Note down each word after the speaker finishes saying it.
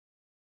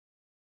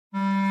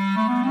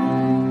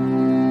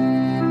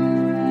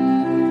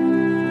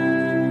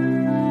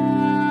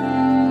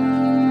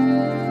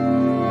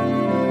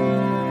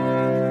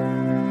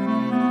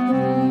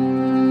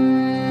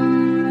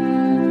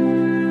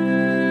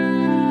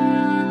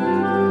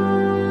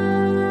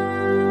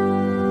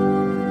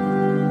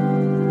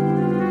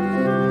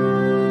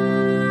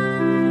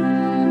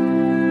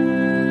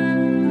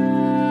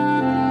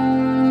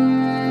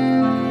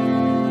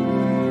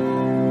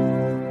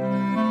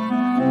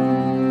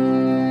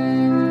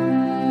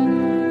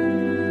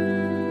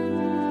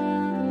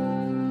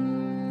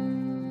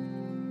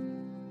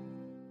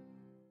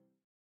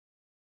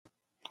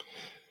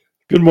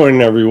Good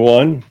morning,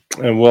 everyone,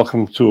 and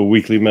welcome to a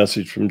weekly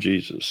message from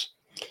Jesus.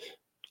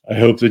 I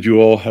hope that you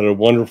all had a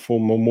wonderful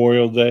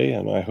Memorial Day,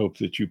 and I hope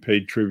that you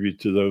paid tribute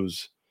to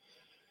those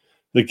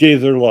that gave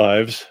their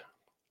lives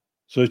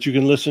so that you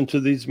can listen to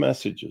these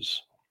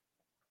messages.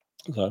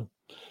 So,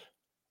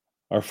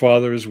 our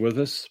Father is with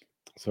us,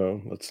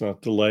 so let's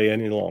not delay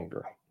any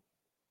longer.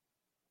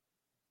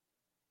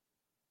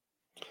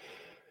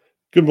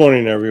 Good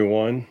morning,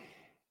 everyone.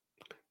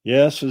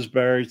 Yes, as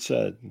Barry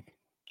said,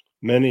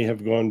 many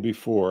have gone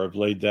before, have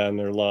laid down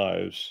their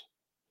lives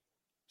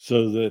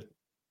so that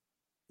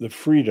the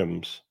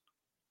freedoms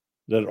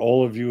that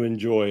all of you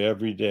enjoy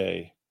every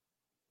day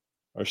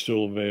are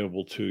still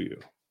available to you.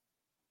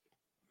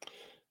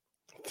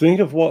 Think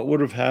of what would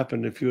have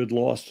happened if you had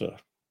lost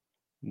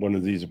one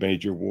of these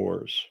major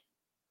wars.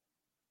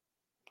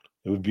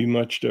 It would be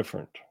much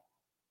different.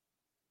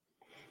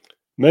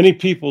 Many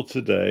people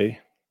today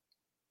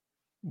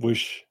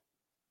wish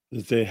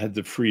that they had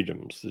the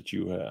freedoms that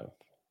you have.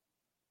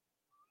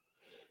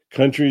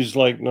 Countries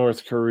like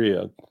North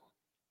Korea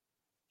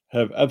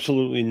have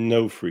absolutely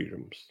no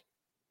freedoms.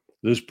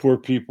 Those poor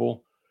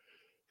people,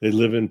 they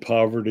live in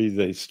poverty,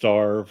 they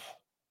starve,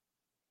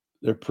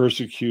 they're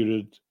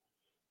persecuted,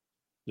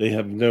 they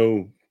have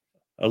no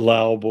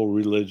allowable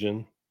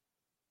religion.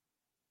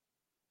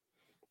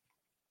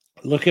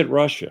 Look at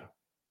Russia.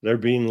 They're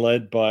being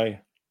led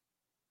by,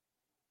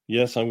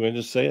 yes, I'm going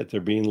to say it,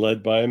 they're being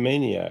led by a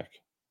maniac.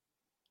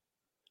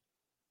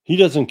 He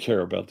doesn't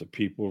care about the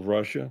people of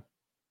Russia.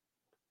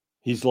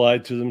 He's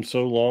lied to them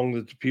so long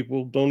that the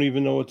people don't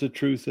even know what the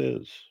truth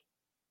is.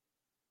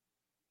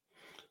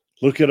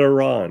 Look at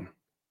Iran.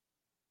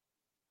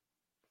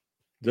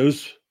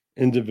 Those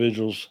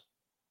individuals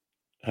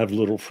have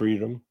little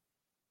freedom.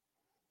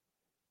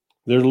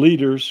 Their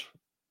leaders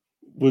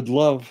would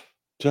love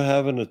to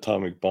have an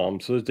atomic bomb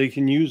so that they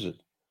can use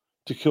it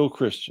to kill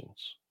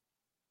Christians.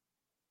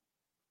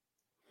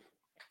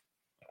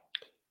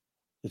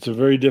 It's a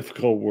very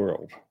difficult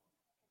world.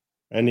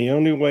 And the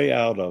only way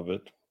out of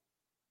it,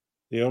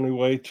 the only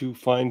way to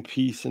find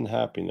peace and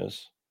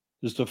happiness,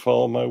 is to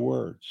follow my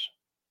words.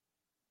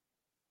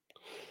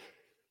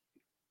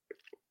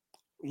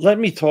 Let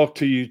me talk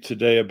to you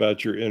today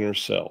about your inner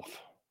self.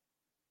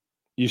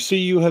 You see,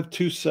 you have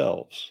two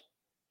selves.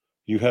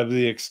 You have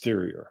the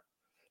exterior.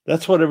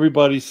 That's what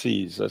everybody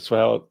sees. That's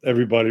how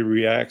everybody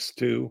reacts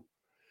to.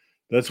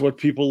 That's what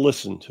people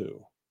listen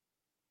to.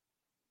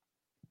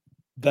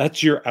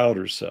 That's your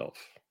outer self.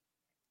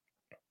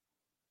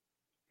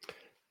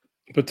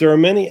 But there are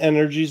many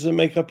energies that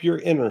make up your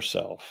inner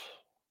self.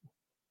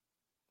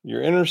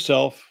 Your inner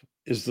self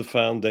is the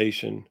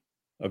foundation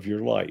of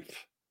your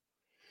life.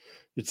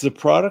 It's the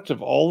product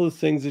of all the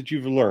things that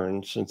you've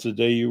learned since the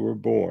day you were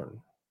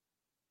born.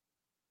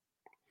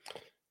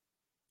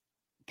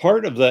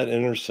 Part of that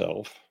inner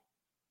self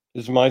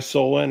is my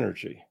soul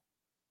energy.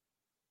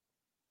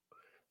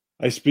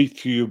 I speak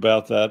to you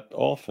about that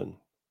often.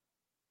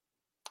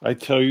 I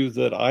tell you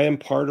that I am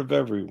part of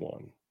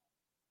everyone.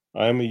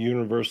 I am a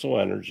universal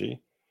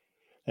energy,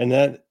 and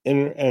that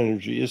inner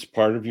energy is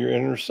part of your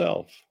inner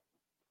self.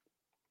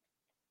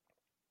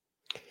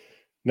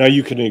 Now,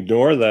 you can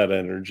ignore that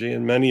energy,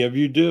 and many of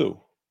you do.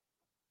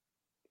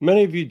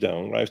 Many of you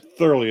don't. I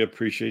thoroughly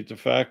appreciate the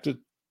fact that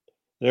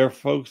there are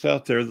folks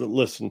out there that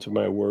listen to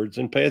my words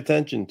and pay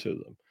attention to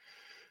them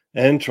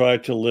and try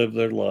to live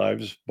their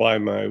lives by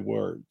my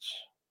words.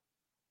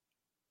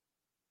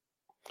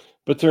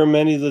 But there are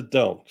many that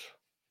don't.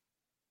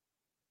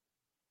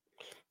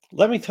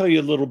 Let me tell you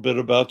a little bit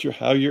about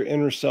how your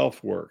inner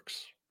self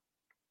works.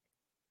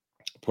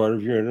 Part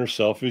of your inner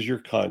self is your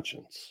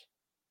conscience.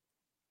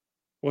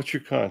 What's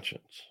your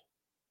conscience?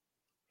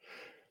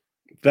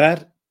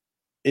 That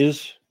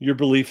is your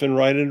belief in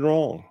right and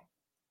wrong.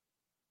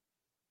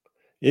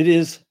 It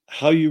is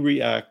how you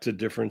react to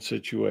different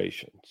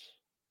situations.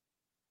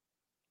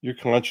 Your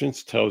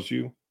conscience tells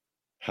you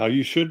how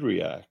you should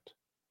react.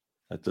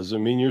 That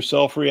doesn't mean your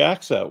self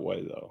reacts that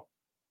way, though.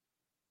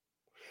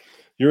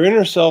 Your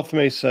inner self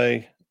may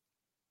say,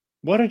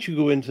 why don't you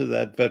go into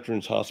that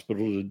veterans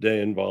hospital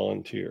today and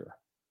volunteer?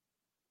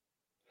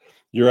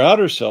 Your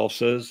outer self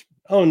says,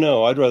 oh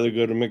no, I'd rather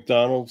go to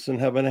McDonald's and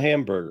have a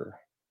hamburger.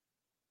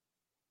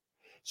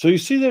 So you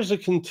see, there's a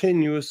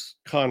continuous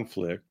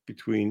conflict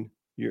between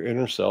your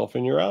inner self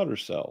and your outer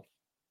self.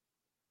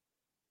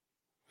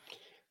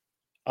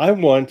 I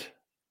want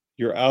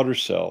your outer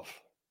self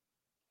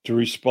to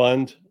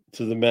respond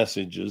to the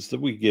messages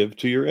that we give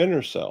to your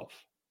inner self.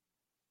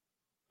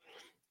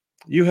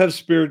 You have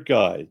spirit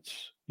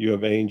guides, you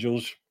have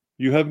angels,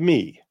 you have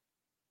me.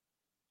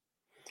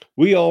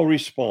 We all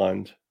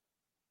respond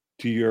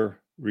to your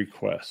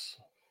requests.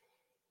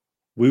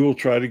 We will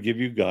try to give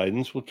you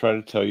guidance. We'll try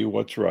to tell you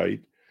what's right.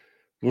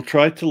 We'll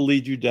try to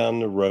lead you down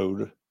the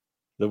road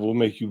that will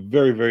make you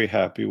very, very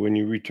happy when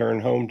you return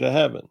home to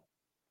heaven.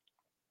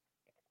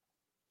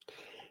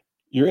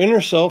 Your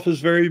inner self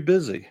is very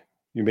busy.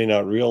 You may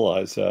not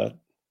realize that.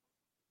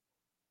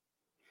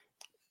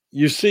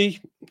 You see,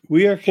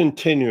 we are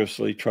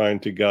continuously trying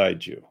to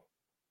guide you.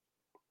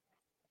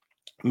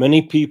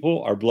 Many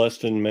people are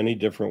blessed in many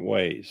different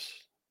ways.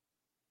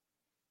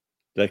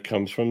 That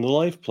comes from the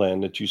life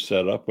plan that you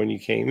set up when you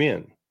came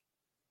in.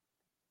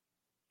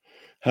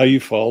 How you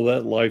follow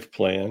that life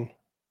plan,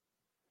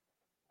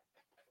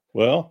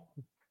 well,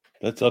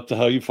 that's up to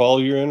how you follow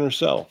your inner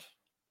self.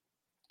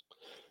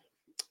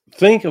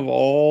 Think of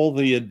all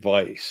the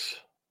advice,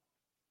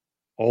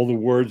 all the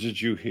words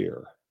that you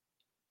hear,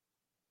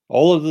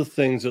 all of the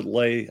things that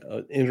lay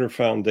an inner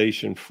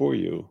foundation for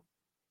you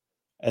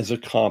as a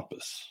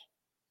compass.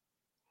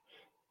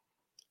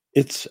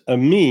 It's a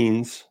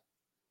means,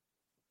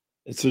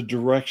 it's a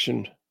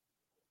direction,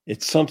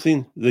 it's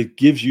something that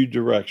gives you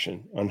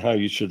direction on how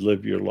you should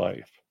live your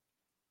life.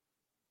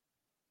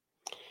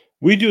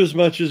 We do as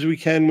much as we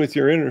can with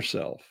your inner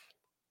self.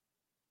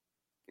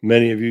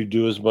 Many of you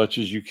do as much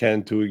as you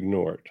can to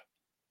ignore it.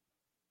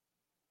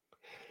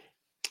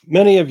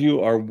 Many of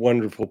you are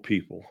wonderful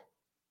people.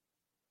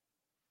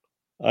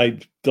 I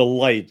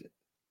delight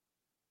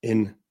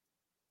in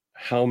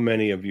how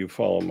many of you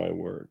follow my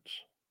words.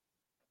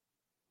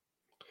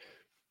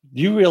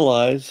 Do you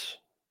realize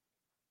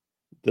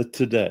that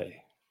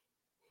today,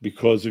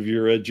 because of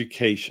your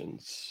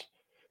educations,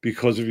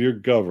 because of your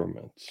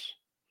governments,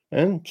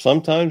 and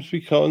sometimes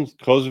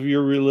because of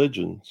your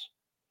religions,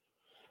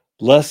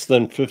 less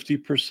than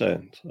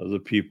 50% of the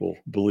people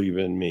believe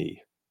in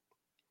me?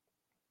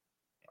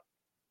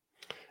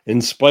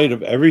 In spite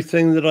of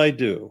everything that I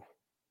do,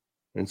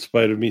 in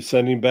spite of me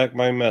sending back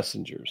my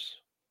messengers,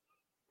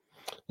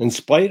 in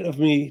spite of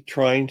me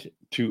trying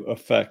to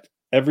affect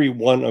every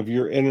one of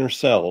your inner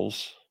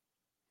selves,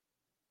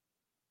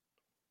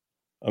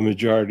 a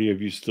majority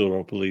of you still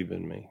don't believe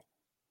in me.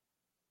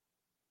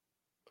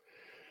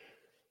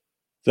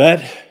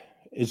 That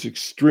is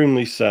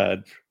extremely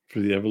sad for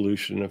the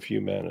evolution of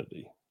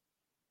humanity.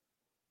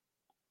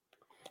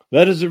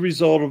 That is a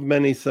result of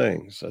many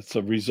things. That's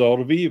a result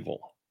of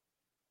evil.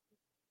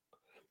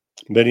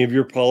 Many of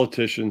your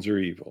politicians are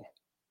evil.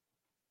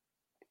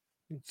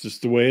 It's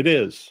just the way it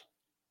is.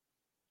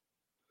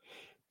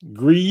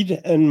 Greed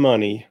and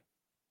money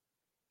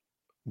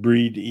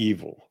breed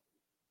evil.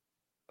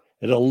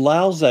 It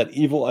allows that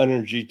evil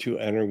energy to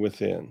enter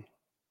within.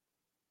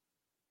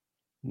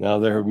 Now,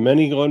 there have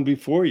many gone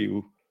before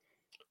you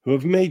who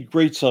have made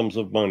great sums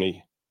of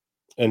money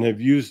and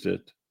have used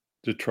it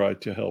to try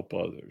to help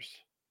others.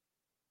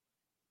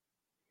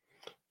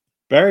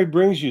 Barry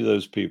brings you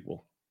those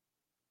people.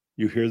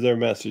 You hear their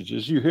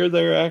messages, you hear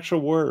their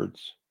actual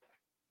words.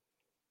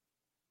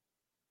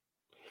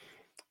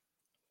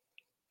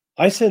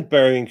 I sent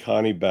Barry and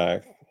Connie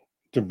back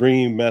to bring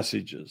you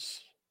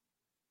messages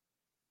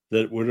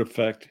that would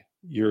affect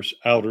your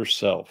outer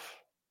self.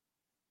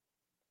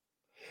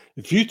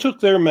 If you took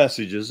their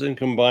messages and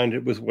combined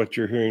it with what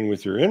you're hearing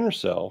with your inner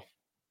self,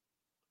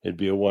 it'd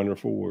be a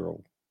wonderful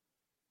world.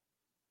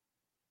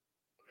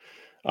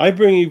 I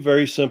bring you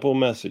very simple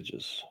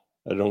messages.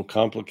 I don't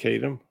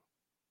complicate them.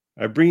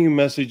 I bring you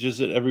messages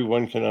that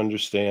everyone can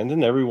understand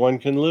and everyone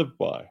can live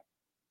by.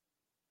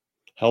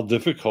 How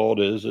difficult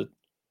is it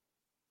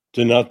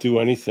to not do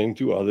anything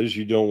to others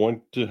you don't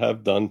want to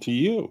have done to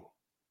you?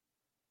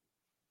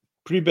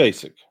 Pretty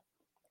basic.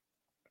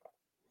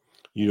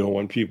 You don't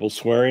want people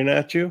swearing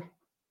at you.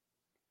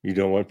 You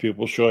don't want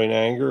people showing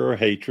anger or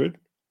hatred.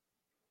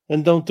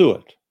 And don't do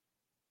it.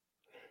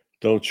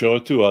 Don't show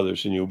it to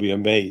others and you'll be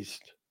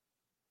amazed.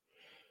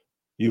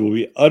 You will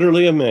be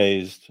utterly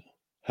amazed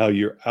how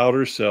your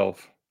outer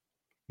self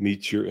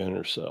meets your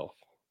inner self.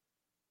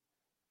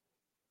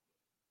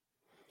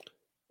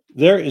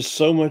 There is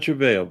so much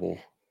available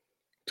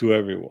to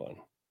everyone.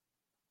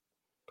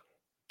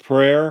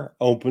 Prayer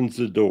opens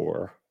the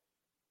door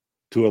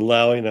to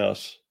allowing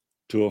us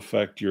to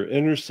affect your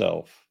inner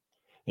self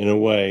in a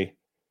way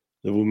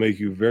that will make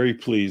you very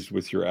pleased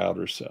with your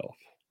outer self.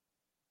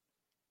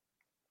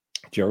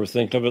 Did you ever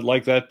think of it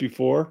like that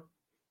before?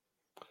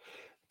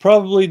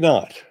 Probably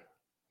not,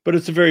 but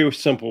it's a very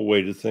simple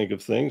way to think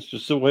of things,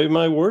 just the way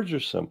my words are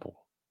simple.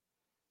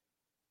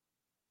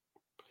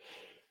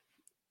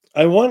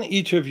 I want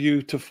each of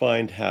you to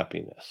find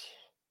happiness.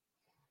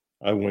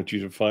 I want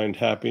you to find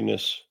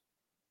happiness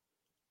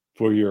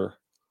for your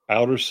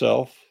outer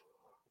self,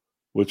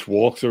 which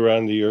walks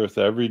around the earth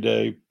every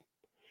day,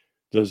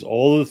 does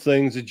all the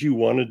things that you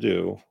want to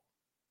do.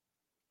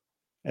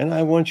 And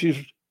I want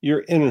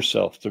your inner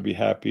self to be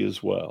happy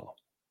as well.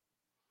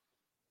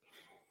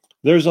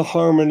 There's a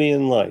harmony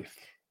in life,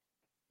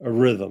 a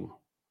rhythm,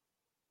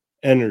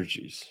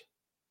 energies.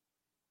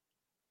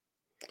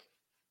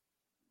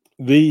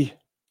 The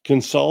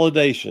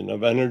consolidation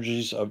of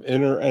energies of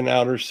inner and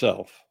outer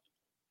self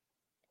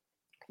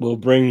will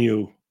bring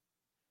you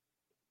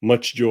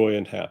much joy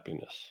and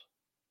happiness.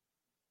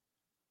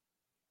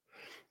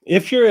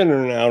 If your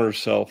inner and outer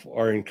self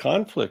are in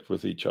conflict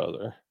with each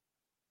other,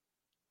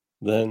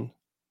 then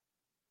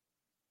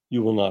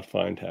you will not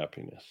find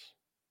happiness.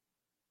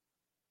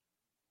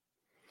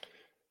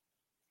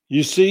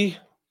 You see,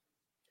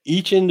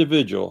 each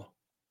individual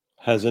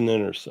has an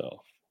inner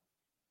self.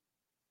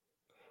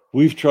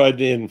 We've tried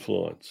to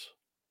influence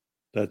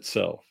that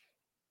self.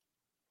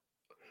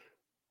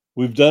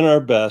 We've done our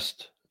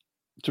best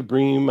to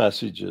bring you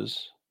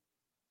messages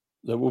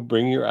that will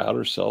bring your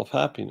outer self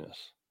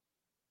happiness.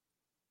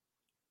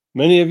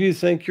 Many of you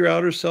think your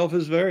outer self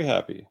is very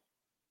happy.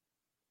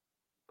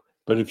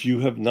 But if you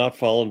have not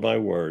followed my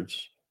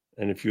words,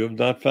 and if you have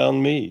not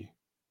found me,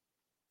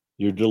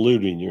 you're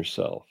deluding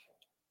yourself,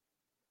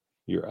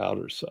 your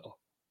outer self.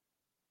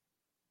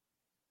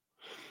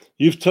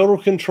 You have total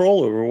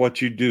control over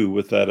what you do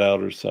with that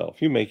outer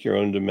self. You make your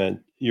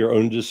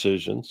own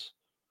decisions.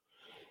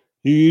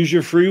 You use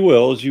your free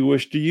will as you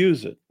wish to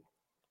use it.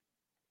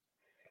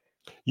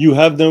 You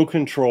have no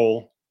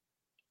control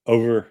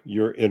over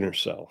your inner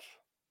self.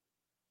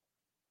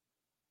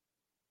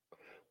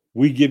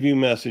 We give you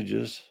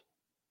messages.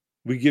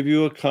 We give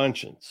you a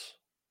conscience.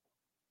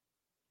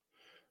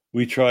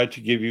 We try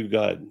to give you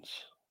guidance.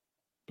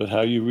 But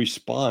how you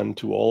respond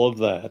to all of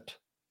that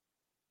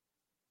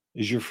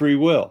is your free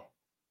will.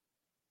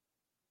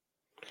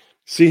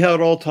 See how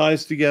it all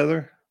ties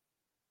together?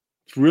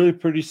 It's really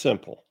pretty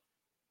simple.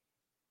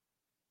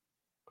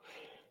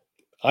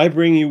 I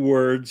bring you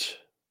words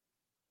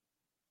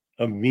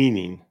of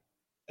meaning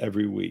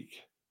every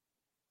week.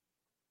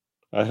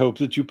 I hope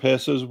that you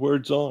pass those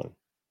words on.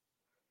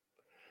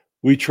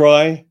 We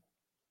try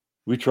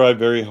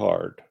very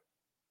hard,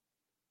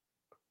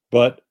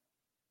 but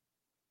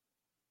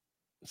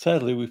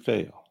sadly we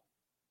fail.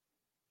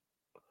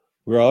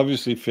 We're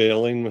obviously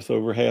failing with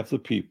over half the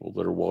people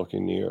that are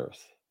walking the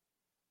earth.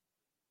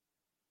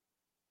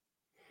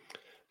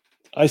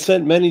 I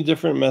sent many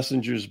different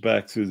messengers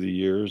back through the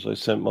years. I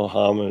sent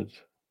Muhammad,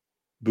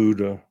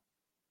 Buddha,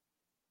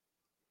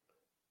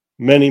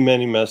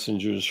 many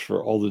messengers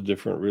for all the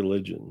different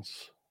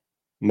religions.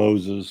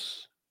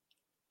 Moses.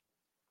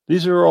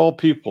 These are all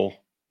people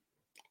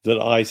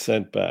that I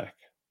sent back.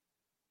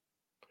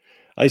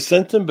 I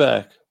sent them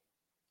back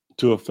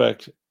to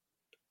affect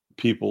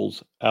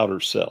people's outer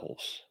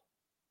selves.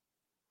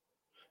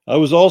 I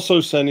was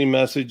also sending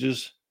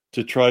messages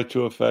to try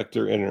to affect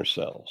their inner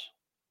selves.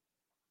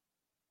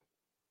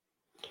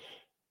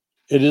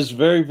 It is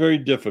very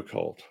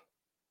difficult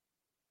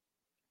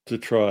to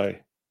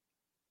try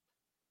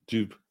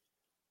to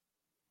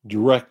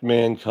direct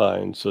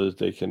mankind so that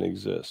they can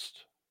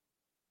exist.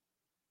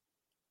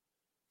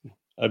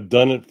 I've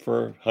done it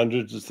for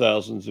hundreds of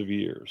thousands of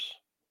years.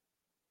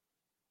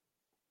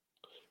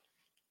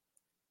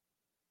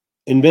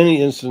 In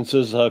many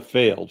instances, I've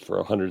failed for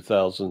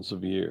 100,000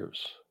 of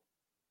years.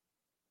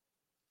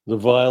 The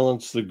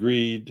violence, the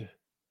greed,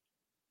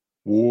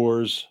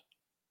 wars,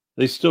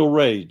 they still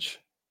rage,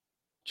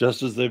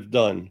 just as they've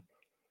done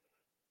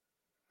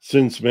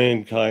since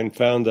mankind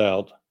found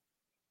out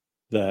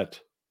that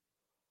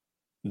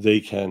they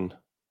can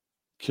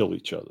kill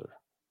each other,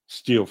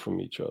 steal from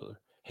each other,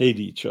 hate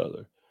each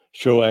other,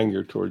 show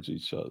anger towards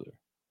each other.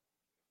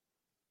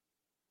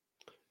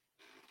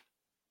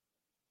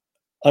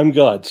 I'm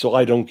God, so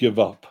I don't give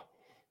up.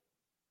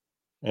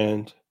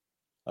 And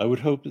I would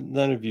hope that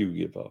none of you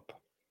give up.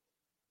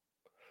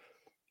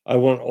 I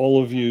want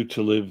all of you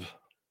to live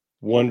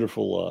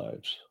wonderful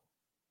lives.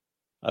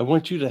 I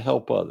want you to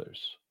help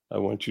others. I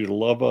want you to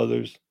love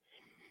others.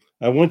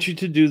 I want you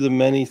to do the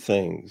many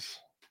things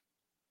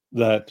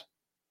that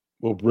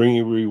will bring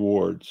you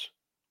rewards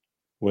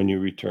when you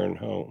return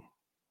home.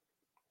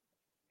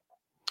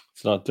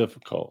 It's not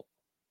difficult.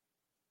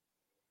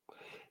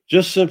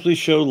 Just simply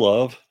show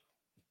love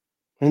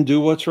and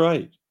do what's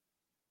right.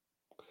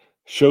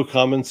 Show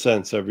common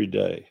sense every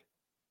day.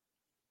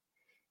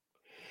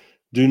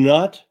 Do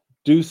not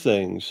do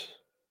things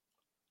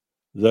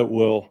that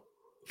will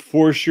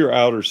force your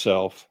outer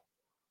self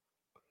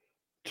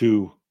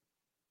to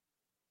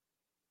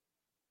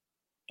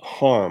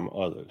harm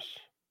others.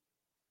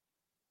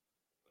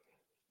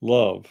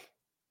 Love,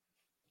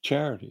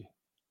 charity,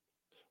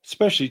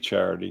 especially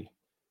charity.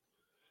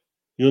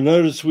 You'll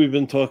notice we've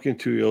been talking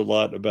to you a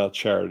lot about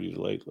charity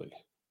lately.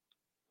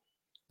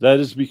 That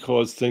is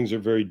because things are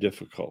very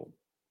difficult.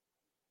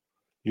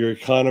 Your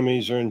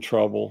economies are in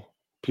trouble.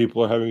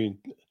 People are having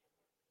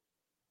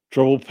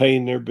trouble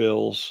paying their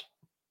bills,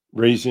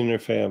 raising their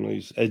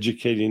families,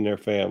 educating their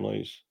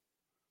families.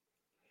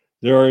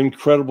 There are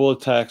incredible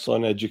attacks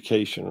on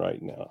education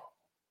right now.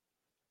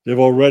 They've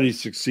already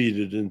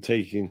succeeded in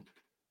taking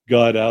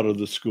God out of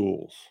the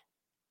schools.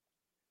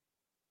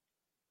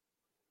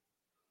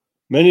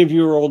 Many of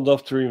you are old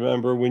enough to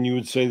remember when you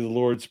would say the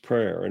Lord's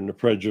Prayer and the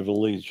Pledge of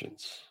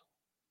Allegiance.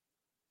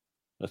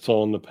 That's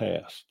all in the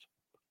past.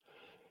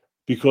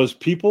 Because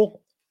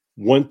people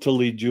want to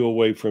lead you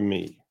away from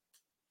me.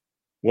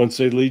 Once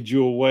they lead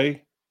you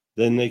away,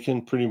 then they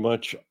can pretty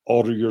much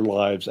alter your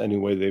lives any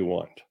way they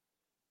want.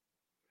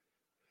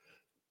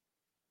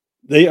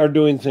 They are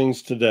doing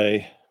things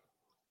today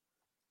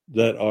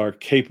that are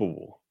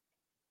capable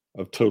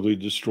of totally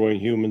destroying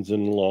humans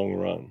in the long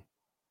run.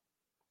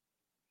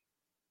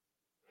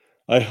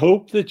 I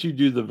hope that you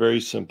do the very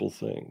simple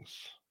things.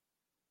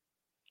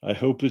 I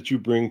hope that you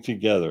bring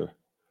together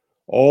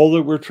all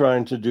that we're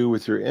trying to do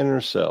with your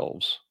inner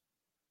selves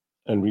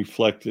and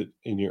reflect it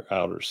in your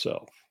outer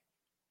self.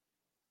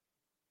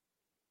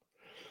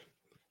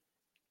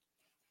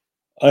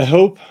 I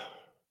hope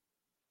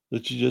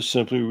that you just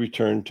simply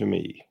return to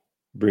me.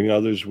 Bring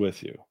others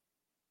with you.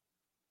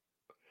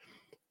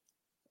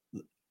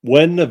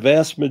 When the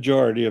vast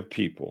majority of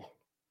people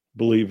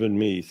believe in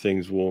me,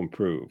 things will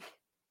improve.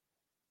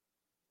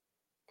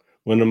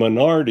 When the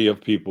minority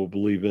of people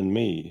believe in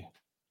me,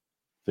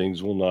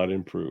 things will not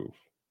improve.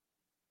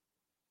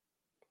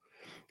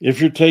 If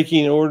you're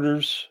taking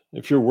orders,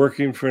 if you're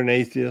working for an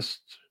atheist,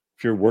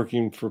 if you're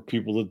working for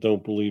people that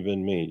don't believe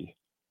in me,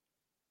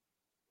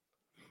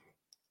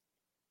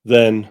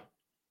 then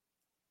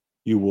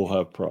you will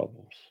have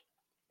problems.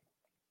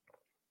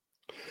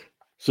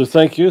 So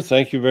thank you.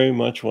 Thank you very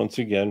much once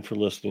again for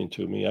listening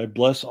to me. I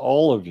bless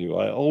all of you.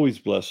 I always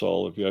bless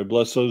all of you. I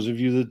bless those of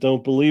you that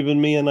don't believe in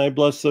me, and I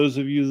bless those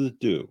of you that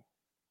do.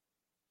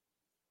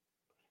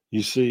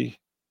 You see,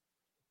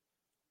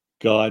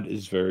 God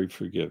is very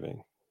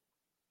forgiving.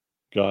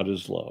 God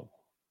is love.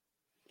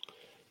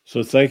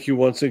 So thank you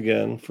once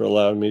again for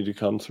allowing me to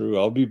come through.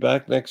 I'll be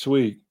back next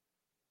week.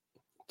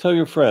 Tell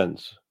your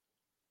friends.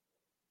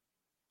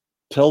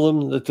 Tell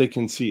them that they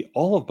can see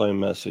all of my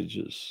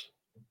messages.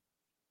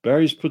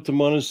 Barry's put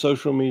them on his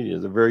social media.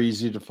 They're very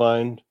easy to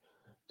find.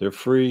 They're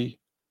free.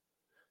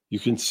 You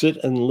can sit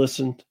and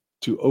listen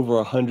to over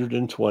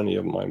 120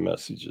 of my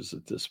messages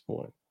at this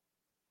point.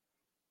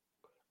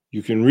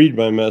 You can read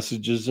my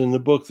messages in the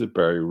book that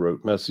Barry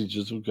wrote,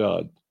 Messages of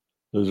God.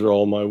 Those are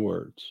all my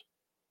words.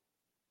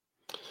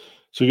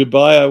 So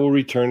goodbye. I will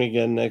return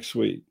again next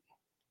week.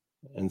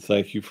 And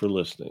thank you for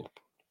listening.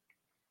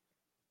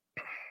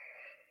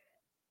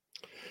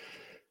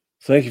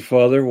 Thank you,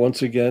 Father.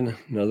 Once again,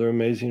 another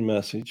amazing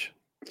message.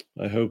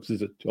 I hope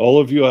that all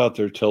of you out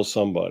there tell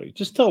somebody.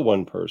 Just tell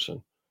one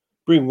person.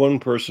 Bring one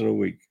person a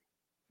week.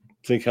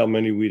 Think how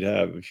many we'd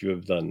have if you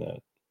have done that.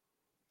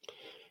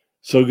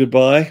 So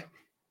goodbye.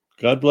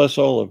 God bless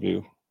all of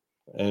you.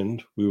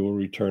 And we will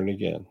return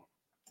again.